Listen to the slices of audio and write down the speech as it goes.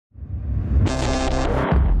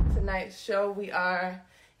tonight's show. We are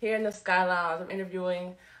here in the Skyy Lounge. I'm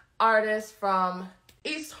interviewing artists from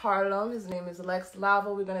East Harlem. His name is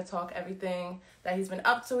Lavo. We're going to talk everything that he's been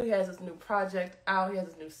up to. He has his new project out. He has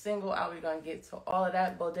his new single out. We're going to get to all of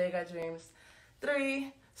that. Bodega Dreams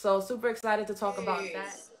 3. So super excited to talk about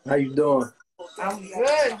that. How you doing? I'm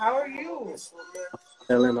good. How are you?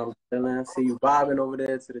 I'm chilling. I see you vibing over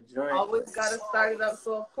there to the joint. Always got to start it up.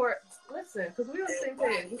 So, of course, listen, because we on the same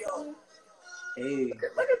page. Hey.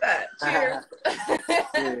 Look at that.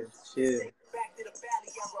 Cheers. Cheers.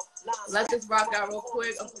 Let's just rock out real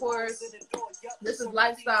quick. Of course, this is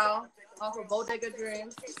Lifestyle off of Bodega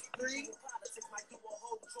Dreams 3.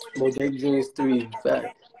 Bodega Dreams 3,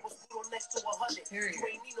 fact. Period.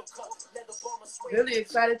 Really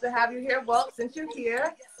excited to have you here. Well, since you're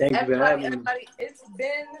here, Thank you for having me. everybody, it's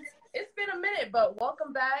been a minute, but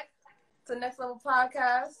welcome back to Next Level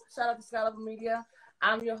Podcast. Shout out to Skyy Level Media.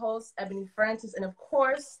 I'm your host, Ebony Francis, and of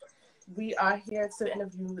course, we are here to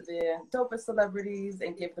interview the dopest celebrities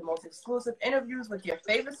and give the most exclusive interviews with your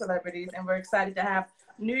favorite celebrities. And we're excited to have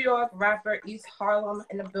New York rapper East Harlem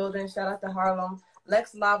in the building. Shout out to Harlem.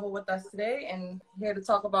 Lavo with us today, and here to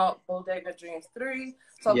talk about Bodega Dreams 3,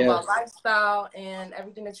 talk about lifestyle and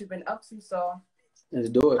everything that you've been up to. So let's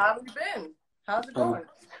do it. How have you been? How's it going?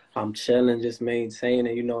 I'm chilling, just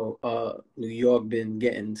maintaining. You know, New York been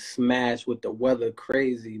getting smashed with the weather,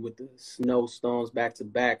 crazy with the snowstorms back to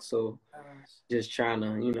back. So just trying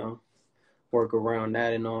to, you know, work around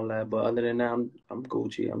that and all that. But other than that, I'm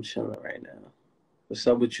Gucci. I'm chilling right now. What's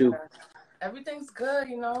up with you? Everything's good,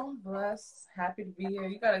 you know. Blessed, happy to be here.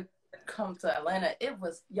 You gotta come to Atlanta. It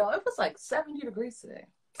was like 70 degrees today.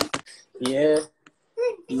 Yeah.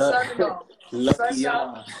 Lucky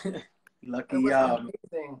y'all. Lucky y'all.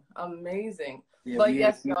 Amazing. Yeah, but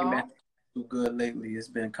yes, y'all. Been too good lately. It's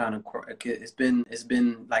been kind of it's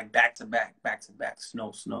been like back to back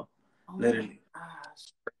snow. Oh literally.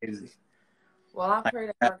 Gosh. Crazy. Well, I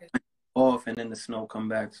pray that off and then the snow come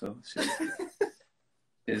back, so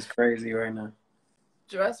it's crazy right now.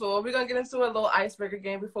 Well, we're gonna get into a little icebreaker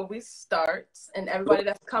game before we start. And everybody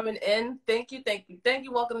that's coming in, thank you.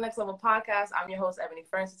 Welcome to Next Level Podcast. I'm your host, Ebony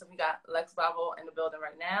Francis, and we got Lavo in the building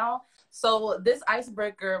right now. So this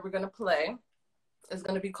icebreaker we're gonna play is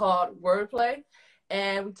gonna be called Wordplay.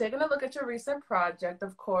 And we're taking a look at your recent project,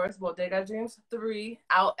 of course, Bodega Dreams 3,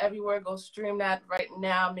 out everywhere. Go stream that right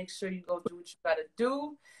now. Make sure you go do what you gotta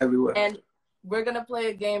do. Everywhere. And we're gonna play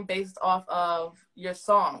a game based off of your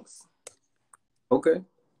songs. Okay.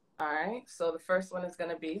 All right. So the first one is going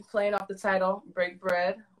to be playing off the title, Break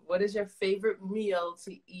Bread. What is your favorite meal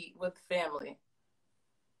to eat with family?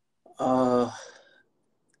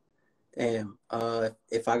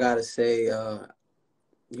 If I got to say,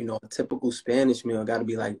 you know, a typical Spanish meal got to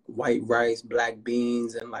be like white rice, black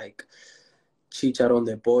beans, and like chicharrón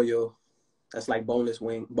de pollo. That's like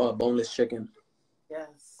boneless chicken.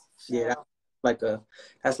 Yes. Yeah.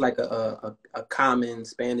 That's like a common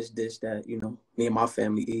Spanish dish that, you know, me and my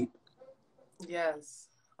family eat. Yes,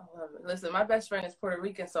 I love it. Listen, my best friend is Puerto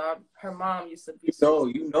Rican, so her mom used to be.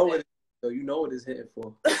 You know what it's hitting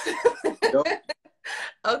for.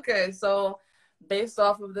 Okay, so based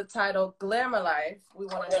off of the title Glamour Life, we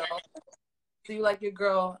want to know: do you like your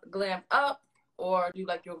girl glam up, or do you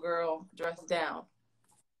like your girl dressed down?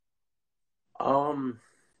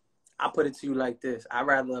 I put it to you like this. I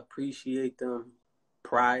rather appreciate them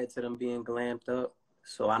prior to them being glammed up,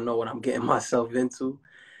 so I know what I'm getting myself into.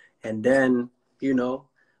 And then, you know,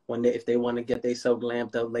 if they want to get themselves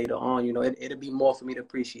glammed up later on, you know, it'll be more for me to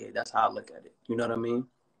appreciate. That's how I look at it. You know what I mean?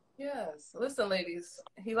 Yes. Listen, ladies,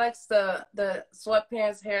 he likes the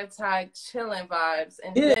sweatpants, hair tied, chilling vibes,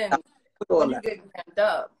 and then when you get glammed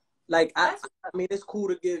up. Like, I mean, it's cool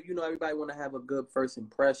to give, you know, everybody want to have a good first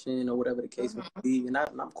impression or whatever the case may be. And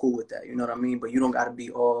I'm cool with that. You know what I mean? But you don't got to be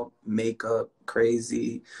all makeup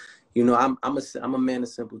crazy. You know, I'm a man of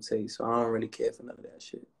simple taste, so I don't really care for none of that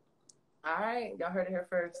shit. All right. Y'all heard it here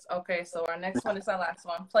first. Okay. So our next one is our last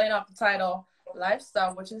one. Playing off the title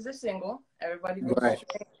Lifestyle, which is a single. Everybody go stream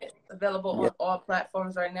it. Available on all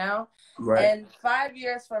platforms right now. Right. And 5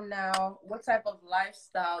 years from now, what type of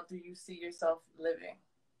lifestyle do you see yourself living?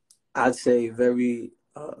 I'd say a very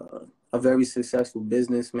successful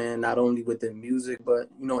businessman, not only within music, but,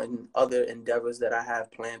 you know, in other endeavors that I have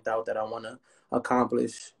planned out that I want to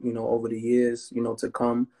accomplish, you know, over the years, you know, to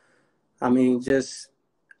come. I mean,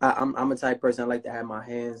 I'm a type of person, I like to have my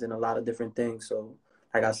hands in a lot of different things. So,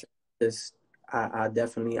 like I said, I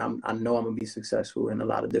definitely, I know I'm going to be successful in a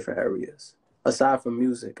lot of different areas, aside from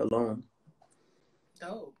music alone.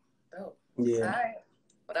 Dope. Yeah. All right.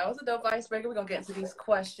 Well, that was a dope icebreaker. We're going to get into these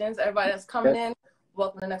questions. Everybody that's coming in,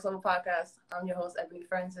 Welcome to the Next Level Podcast. I'm your host, Ebony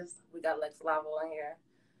Francis. We got Lavo in here.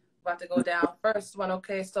 About to go down. First one,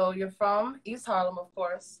 okay, so you're from East Harlem, of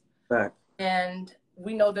course. Right. And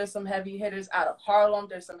we know there's some heavy hitters out of Harlem.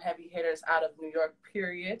 There's some heavy hitters out of New York,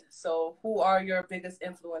 period. So who are your biggest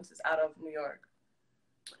influences out of New York?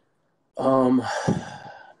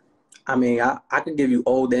 I mean, I could give you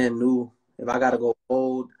old and new. If I gotta go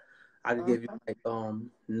old, I could give you like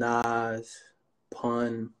Nas,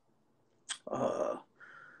 Pun,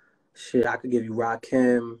 I could give you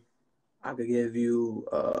Rakim. I could give you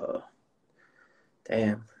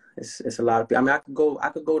damn. It's a lot of people. I mean, I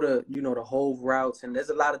could go to, the whole routes, and there's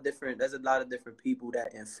a lot of different people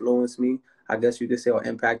that influence me. I guess you could say, or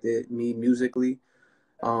impacted me musically.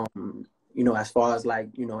 As far as like,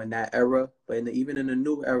 in that era, but even in the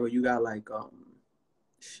new era, you got like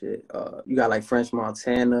you got like French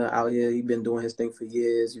Montana out here. He been doing his thing for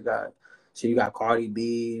years. You got Cardi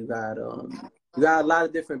B. You got a lot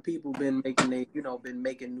of different people been making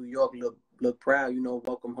New York look proud.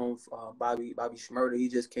 Welcome home, Bobby Shmurda. He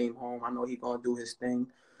just came home. I know he gonna do his thing.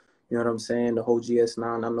 You know what I'm saying? The whole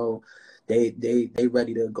GS9. I know they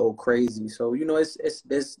ready to go crazy. So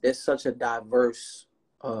there's such a diverse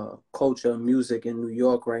culture of music in New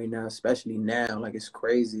York right now, especially now. Like, it's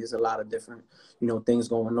crazy. There's a lot of different things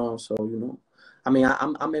going on. So I mean,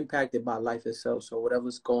 I'm impacted by life itself. So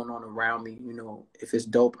whatever's going on around me, if it's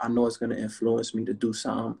dope, I know it's gonna influence me to do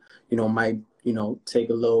something. Might take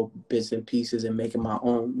a little bits and pieces and make it my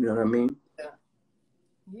own. You know what I mean?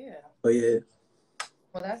 Yeah. But yeah.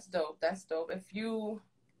 Well, that's dope. That's dope. If you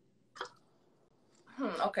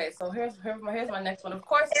okay, so here's my next one. Of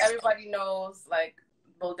course, everybody knows like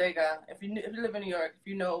Bodega. If you live in New York, if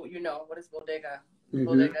you know what is Bodega. Mm-hmm.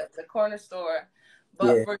 Bodega, the corner store.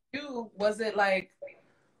 But for you, was it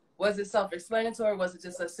self-explanatory? Was it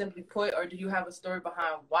just a simply put, or do you have a story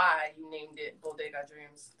behind why you named it Bodega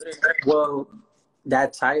Dreams 3? Well,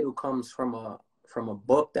 that title comes from a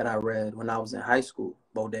book that I read when I was in high school,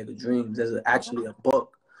 Bodega Dreams. There's actually a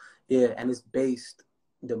book, and it's based.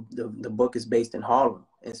 The book is based in Harlem,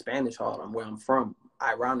 in Spanish Harlem, where I'm from.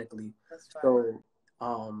 Ironically, so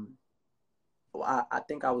I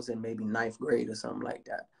think I was in maybe 9th grade or something like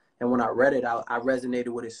that. And when I read it, I resonated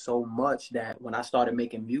with it so much that when I started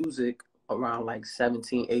making music around like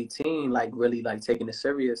 17, 18, like really like taking it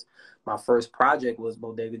serious, my first project was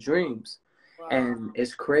Bodega Dreams. Wow. And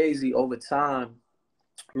it's crazy over time,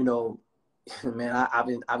 man,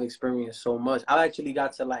 I've experienced so much. I actually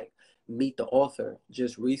got to like meet the author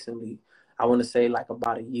just recently. I want to say like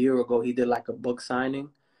about a year ago, he did like a book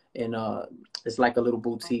signing. And it's like a little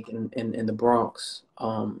boutique in the Bronx.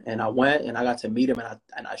 And I went and I got to meet him,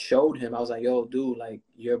 and I showed him. I was like, yo, dude, like,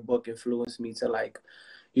 your book influenced me to like,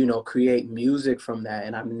 create music from that.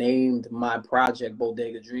 And I named my project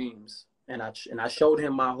Bodega Dreams. And I showed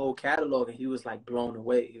him my whole catalog, and he was like blown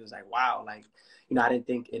away. He was like, wow, like, I didn't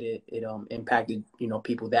think it impacted,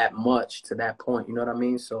 people that much to that point. You know what I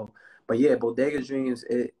mean? So, but yeah, Bodega Dreams,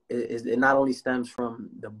 it not only stems from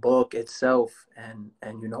the book itself and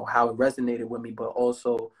how it resonated with me, but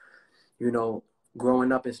also,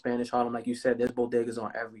 growing up in Spanish Harlem, like you said, there's bodegas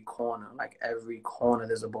on every corner. Like, every corner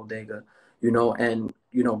there's a bodega, and,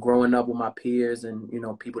 growing up with my peers and,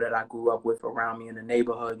 people that I grew up with around me in the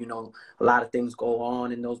neighborhood, a lot of things go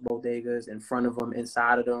on in those bodegas, in front of them,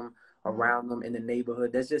 inside of them, around them, in the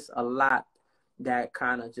neighborhood. There's just a lot that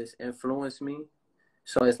kind of just influenced me.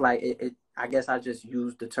 So it's like, I guess I just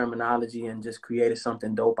used the terminology and just created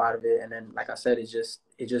something dope out of it. And then, like I said, it just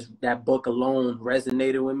that book alone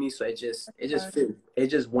resonated with me. So it just fit. It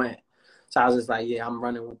just went. So I was just like, yeah, I'm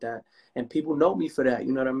running with that. And people know me for that.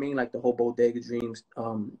 You know what I mean? Like the whole Bodega Dreams,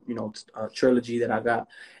 trilogy that I got.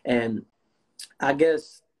 And I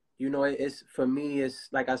guess, it's, for me, it's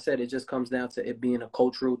like I said, it just comes down to it being a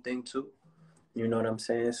cultural thing too. You know what I'm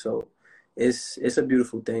saying? So it's a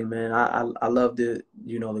beautiful thing, man. I love the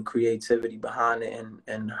the creativity behind it,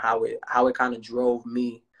 and how it kind of drove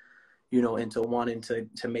me, into wanting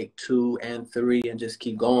to make 2 and 3 and just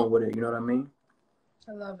keep going with it. You know what I mean?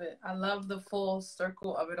 I love it. I love the full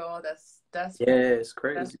circle of it all. That's it's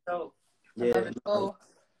crazy. That's dope. I yeah. love it.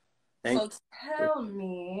 So tell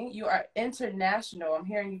me, you are international. I'm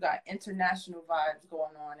hearing you got international vibes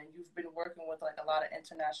going on, and you've been working with like a lot of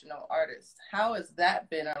international artists. How has that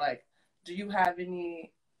been? Or like, do you have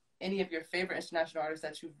any of your favorite international artists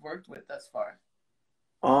that you've worked with thus far?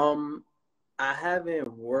 I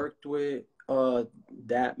haven't worked with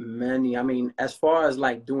that many. I mean, as far as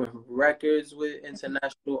like doing records with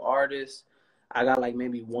international artists, I got like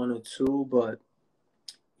maybe 1 or 2, but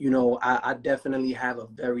I definitely have a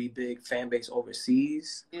very big fan base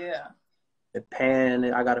overseas. Yeah.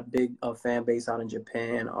 Japan. I got a big fan base out in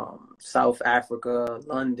Japan, South Africa,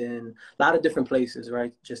 London, a lot of different places,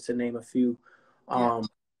 right? Just to name a few. Yeah.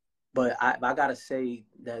 But I gotta say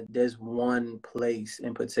that there's one place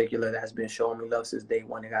in particular that's been showing me love since day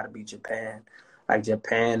one. It gotta be Japan. Like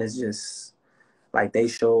Japan is just like they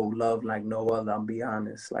show love like no other. I'm be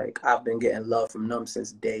honest. Like I've been getting love from them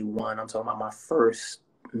since day one. I'm talking about my first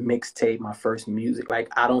mixtape, my first music. Like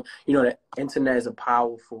I don't, the internet is a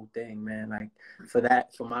powerful thing, man. Like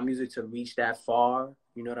for my music to reach that far,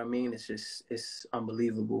 you know what I mean? It's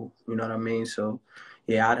unbelievable. You know what I mean? So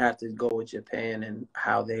yeah, I'd have to go with Japan and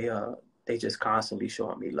how they just constantly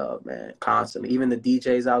showing me love, man. Constantly. Even the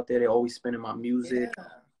DJs out there, they always spinning my music. Yeah.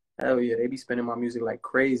 Hell yeah, they be spinning my music like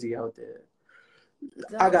crazy out there.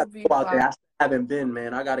 I That got would be to go out fun. there. I still haven't been,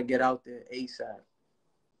 man. I got to get out there ASAP.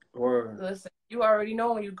 Word. Listen, you already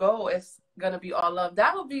know when you go, it's gonna be all love.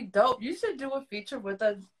 That would be dope. You should do a feature with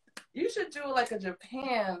a. You should do like a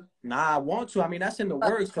Japan. Nah, I want to. I mean, that's in the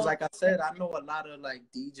works because, like I said, I know a lot of like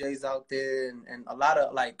DJs out there and a lot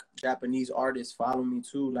of like Japanese artists follow me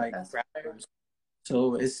too, like That's rappers.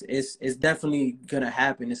 So it's definitely gonna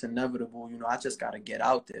happen. It's inevitable. I just gotta get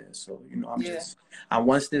out there. So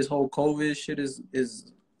once this whole COVID shit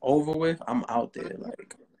is over with, I'm out there.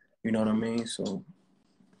 Like, you know what I mean? So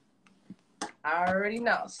I already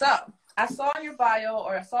know. So I saw in your bio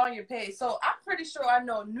or I saw on your page. So I'm pretty sure I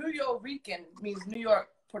know New York Rican means New York,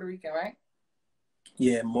 Puerto Rican, right?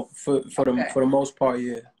 yeah, for the most part,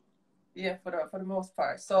 yeah. Yeah, for the most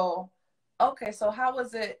part. So okay, so how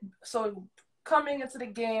was it? So coming into the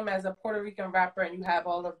game as a Puerto Rican rapper, and you have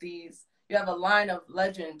all of these. You have a line of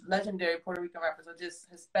legendary Puerto Rican rappers, or just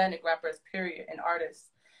Hispanic rappers, period, and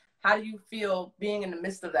artists. How do you feel being in the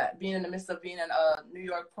midst of that? Being in the midst of being a New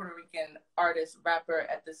York Puerto Rican artist rapper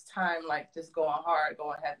at this time, like just going hard,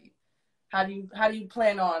 going heavy. How do you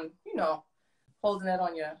plan on holding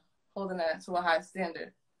that to a high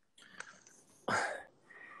standard?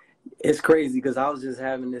 It's crazy because I was just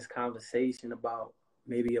having this conversation about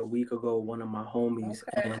maybe a week ago with one of my homies,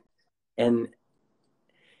 Okay. and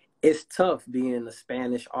it's tough being a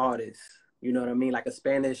Spanish artist. You know what I mean? Like a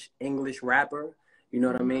Spanish English rapper. You know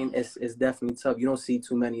what I mean? It's definitely tough. You don't see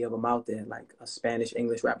too many of them out there, like a Spanish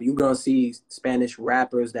English rapper. You're gonna see Spanish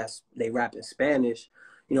rappers they rap in Spanish.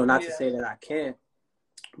 Not to say that I can't,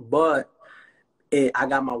 but I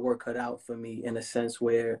got my work cut out for me in a sense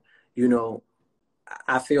where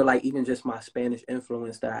I feel like even just my Spanish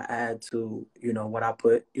influence that I add to what I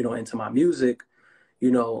put into my music,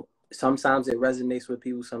 sometimes it resonates with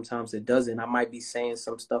people, sometimes it doesn't. I might be saying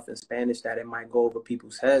some stuff in Spanish that it might go over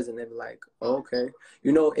people's heads and they're like, oh, okay.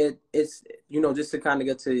 It's just to kind of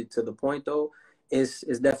get to the point though, it's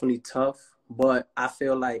definitely tough, but I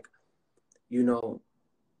feel like, the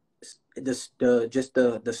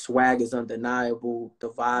swag is undeniable, the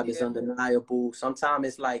vibe is undeniable. Sometimes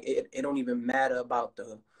it's like it don't even matter about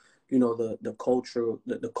the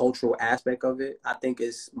cultural aspect of it. I think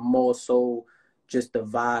it's more so just the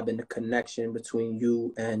vibe and the connection between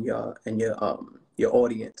you and your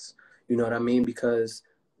audience. You know what I mean? Because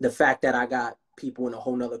the fact that I got people in a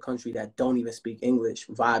whole nother country that don't even speak English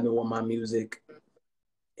vibing with my music,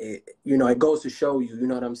 it goes to show you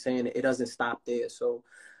know what I'm saying? It doesn't stop there. So,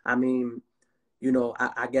 I mean,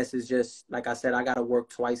 I guess it's just, like I said, I got to work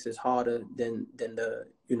twice as harder than than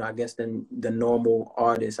the normal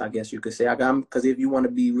artist, I guess you could say. Because if you want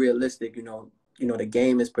to be realistic, the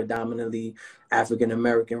game is predominantly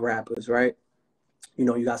African-American rappers, right?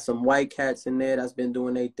 You got some white cats in there that's been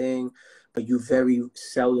doing their thing, but you very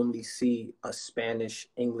seldomly see a Spanish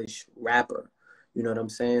English rapper. You know what I'm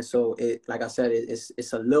saying? So like I said,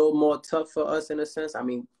 it's a little more tough for us in a sense. I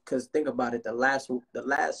mean, because think about it, the last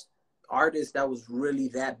artist that was really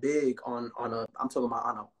that big I'm talking about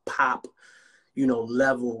on a pop,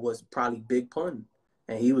 level was probably Big Pun.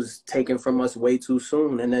 And he was taken from us way too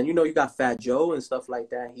soon. And then, you got Fat Joe and stuff like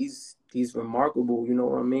that. He's remarkable, you know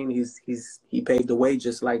what I mean? He paved the way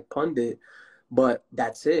just like Pun did. But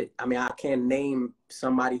that's it. I mean, I can't name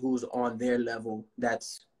somebody who's on their level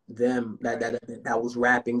that's them that was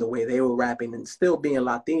rapping the way they were rapping and still being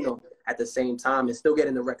Latino at the same time and still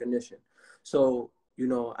getting the recognition. So,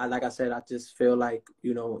 like I said, I just feel like,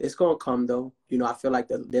 it's going to come though. I feel like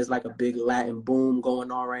there's like a big Latin boom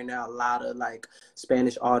going on right now. A lot of like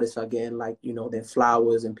Spanish artists are getting like, their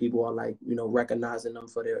flowers and people are like, recognizing them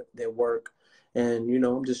for their work. And,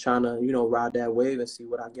 I'm just trying to, ride that wave and see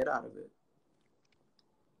what I get out of it.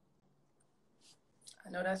 I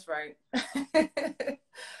know that's right.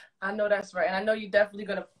 I know that's right. And I know you're definitely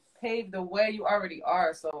going to pave the way. You already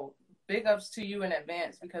are. So big ups to you in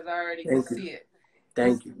advance because I already can see it.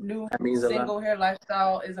 Thank you. New that means single hair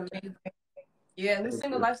lifestyle is amazing. Yeah, new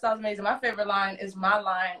single lifestyle is amazing. My favorite line is my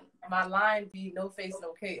line. My line be no face,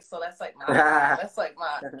 no case. So that's like my line. That's like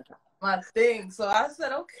my thing. So I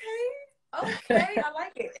said, okay, I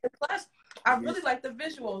like it. And plus, I really like the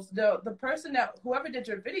visuals. The person that whoever did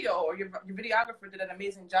your video or your videographer did an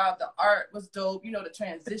amazing job. The art was dope. You know, the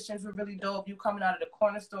transitions were really dope. You coming out of the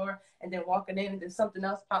corner store and then walking in and then something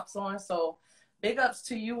else pops on. So big ups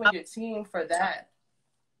to you and your team for that.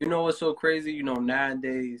 You know what's so crazy? You know,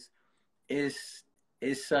 nowadays it's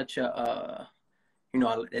such a you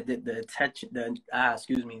know, the attention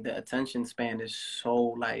the attention span is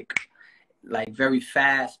so like very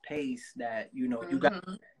fast paced that, you know, you got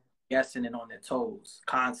guessing it on their toes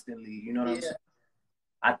constantly. You know what I'm saying?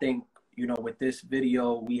 I think, you know, with this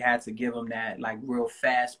video, we had to give them that like real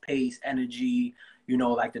fast paced energy, you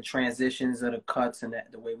know, like the transitions of the cuts and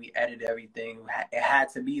the way we edit everything. It had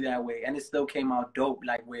to be that way. And it still came out dope,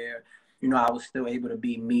 like where, you know, I was still able to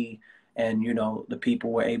be me. And, you know, the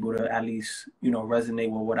people were able to at least, you know,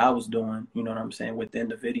 resonate with what I was doing, you know what I'm saying, within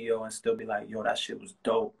the video and still be like, yo, that shit was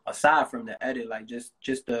dope. Aside from the edit, like just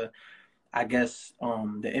the, I guess,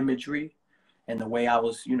 the imagery and the way I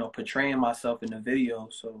was, you know, portraying myself in the video.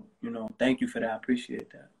 So, you know, thank you for that. I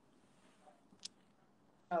appreciate that.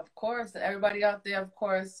 Of course. And everybody out there, of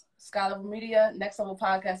course, Skyy Level Media, Next Level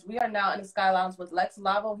Podcast. We are now in the Skyy Lounge with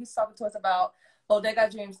Lavo. He's talking to us about Bodega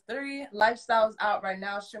Dreams 3. Lifestyle's out right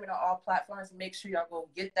now, streaming on all platforms. Make sure y'all go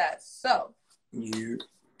get that. So,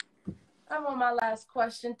 I'm on my last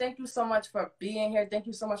question. Thank you so much for being here. Thank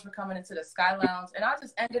you so much for coming into the Skyy Lounge. And I'll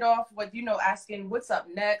just end it off with, you know, asking what's up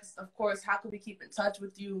next. Of course, how can we keep in touch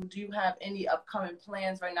with you? Do you have any upcoming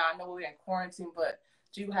plans right now? I know we're in quarantine, but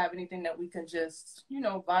do you have anything that we can just, you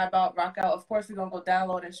know, vibe out, rock out? Of course, we're going to go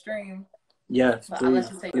download and stream. Yes, please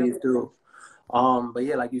do. But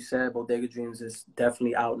yeah, like you said, Bodega Dreams is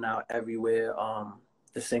definitely out now everywhere.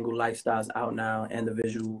 The single Lifestyle's out now and the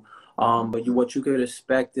visual. But what you could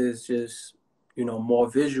expect is just, you know, more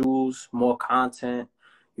visuals, more content,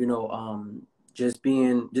 you know, just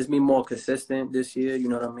being more consistent this year. You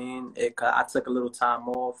know what I mean? I took a little time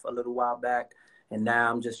off a little while back, and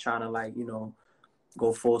now I'm just trying to, like, you know,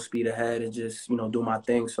 go full speed ahead and just, you know, do my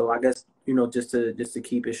thing. So I guess, you know, just to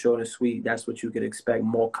keep it short and sweet, that's what you could expect: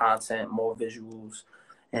 more content, more visuals,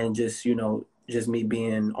 and just, you know, just me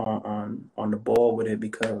being on the ball with it,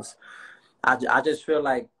 because I just feel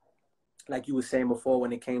like you were saying before,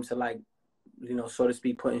 when it came to, like, you know, so to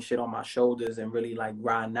speak, putting shit on my shoulders and really like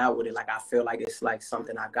riding out with it. Like, I feel like it's like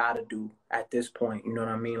something I gotta do at this point. You know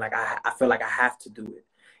what I mean? Like, I feel like I have to do it.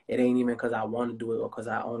 It ain't even because I want to do it or because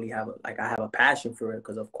I only have I have a passion for it.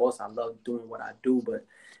 Because of course I love doing what I do, but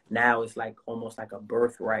now it's like almost like a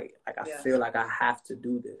birthright. Like, I feel like I have to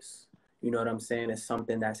do this. You know what I'm saying? It's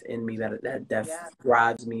something that's in me that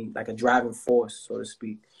drives me, like a driving force, so to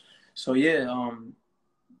speak. So yeah,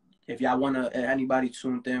 if y'all anybody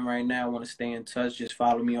tuned in right now, want to stay in touch, just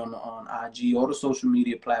follow me on IG, all the social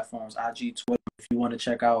media platforms, IG, Twitter. If you want to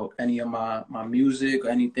check out any of my music or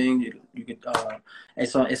anything, you could.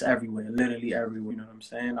 It's everywhere, literally everywhere. You know what I'm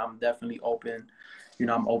saying? I'm definitely open. You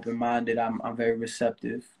know, I'm open-minded. I'm very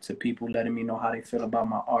receptive to people letting me know how they feel about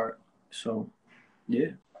my art. So,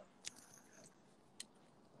 yeah.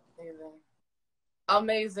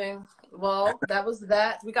 Amazing. Well, that was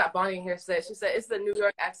that. We got Bonnie in here today. She said it's the New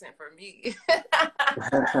York accent for me.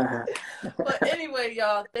 But anyway,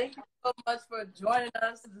 y'all, thank you so much for joining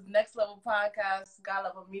us to this Next Level Podcast, Skyy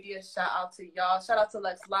Level Media. Shout out to y'all. Shout out to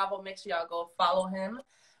Lavo. Make sure y'all go follow him.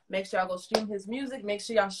 Make sure y'all go stream his music. Make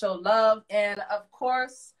sure y'all show love. And of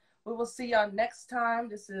course, we will see y'all next time.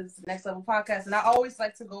 This is Next Level Podcast. And I always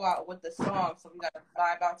like to go out with the song, so we got to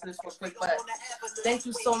vibe out to this real quick. But thank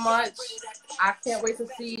you so much. I can't wait to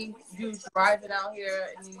see you driving out here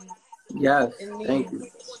in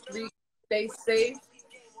these streets. Stay safe.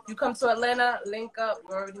 You come to Atlanta, link up.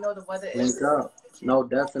 You already know the weather is. Link up. No,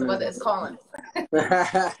 definitely. The weather is calling.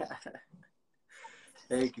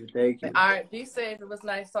 Thank you. All right, be safe. It was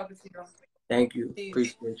nice talking to you. Thank you.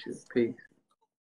 Peace. Appreciate you. Peace.